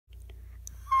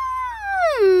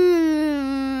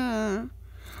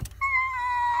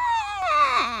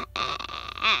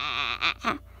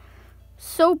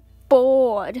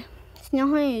God. It's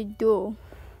nothing to do.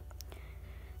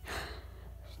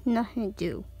 It's nothing to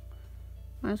do.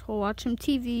 Might as well watch some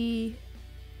TV.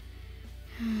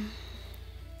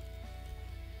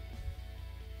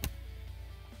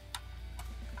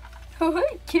 Oh,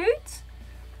 hey, kids.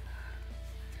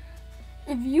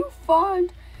 If you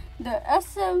find the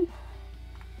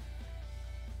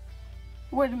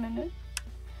Wait a minute.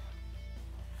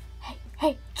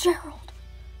 Hey, Gerald.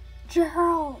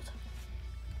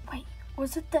 Wait,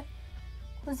 was it the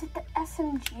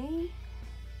SMG?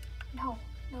 No,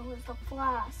 it was the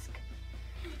Flask.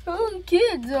 Oh,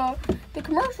 kids, the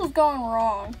commercial's gone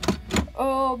wrong.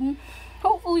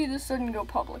 Hopefully this doesn't go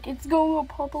public. It's going to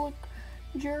go public,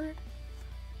 Jared?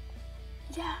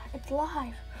 Yeah, it's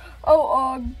live.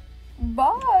 Oh,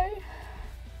 bye.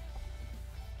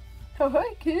 Oh,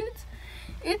 hey, kids.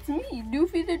 It's me,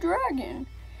 Doofy the Dragon.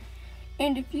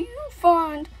 And if you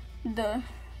find the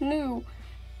new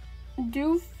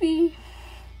Doofy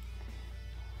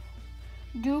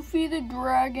the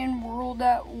Dragon World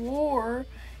at War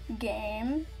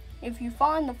game, if you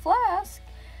find the Flask,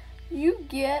 you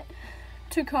get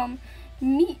to come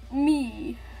meet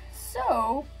me.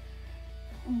 So,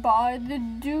 buy the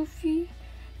Doofy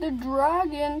the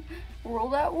Dragon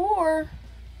World at War.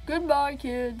 Goodbye,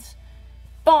 kids.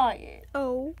 Buy it.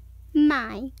 Oh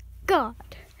my God.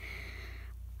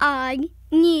 I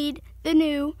need the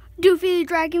new Doofy the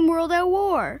Dragon World at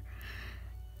War.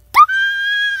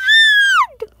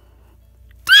 Dad! Dad!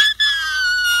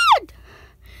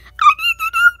 I need the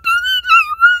new Doofy the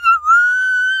Dragon World at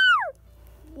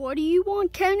War! What do you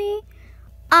want, Kenny?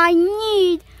 I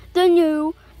need the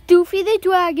new Doofy the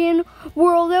Dragon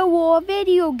World at War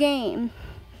video game.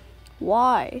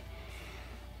 Why?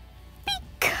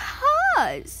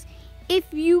 Because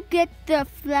if you get the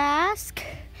Flask,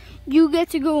 you get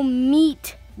to go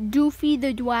meet Doofy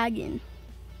the Dragon.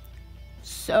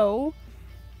 So,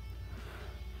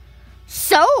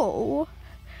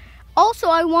 also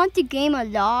I want the game a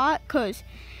lot because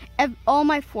all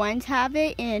my friends have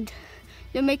it and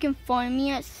they're making fun of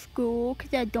me at school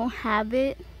because I don't have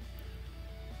it.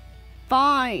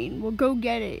 Fine, we'll go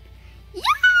get it. Yay!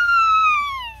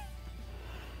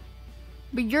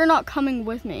 But you're not coming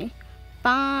with me.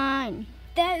 Fine.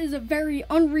 That is a very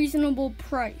unreasonable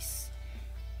price.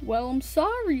 Well, I'm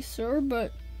sorry, sir,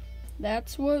 but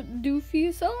that's what Doofy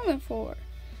is selling it for.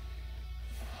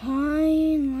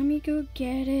 Fine, let me go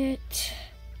get it.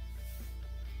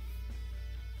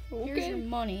 Okay. Here's your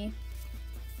money.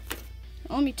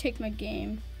 Let me take my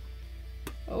game.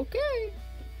 Okay.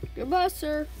 Goodbye,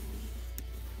 sir.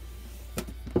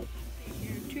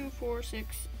 Here, 2, 4,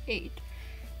 6, 8.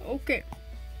 Okay.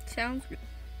 Sounds good.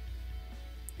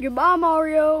 Goodbye,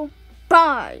 Mario.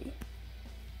 Bye.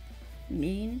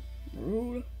 Mean,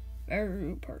 rude, very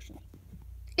rude person.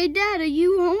 Hey, Dad, are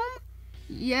you home?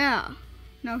 Yeah.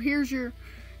 Now here's your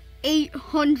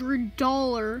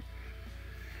 $800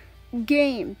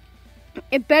 game.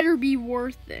 It better be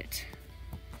worth it.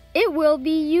 It will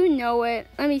be, you know it.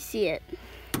 Let me see it.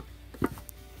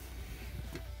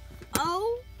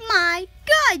 Oh my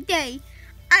God, Dad!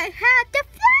 I had the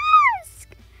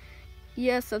Flask!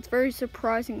 Yes, that's very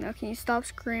surprising. Now, can you stop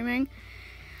screaming?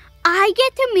 I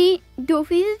get to meet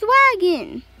Doofy the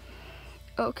Dragon.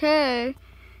 Okay,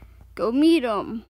 go meet him.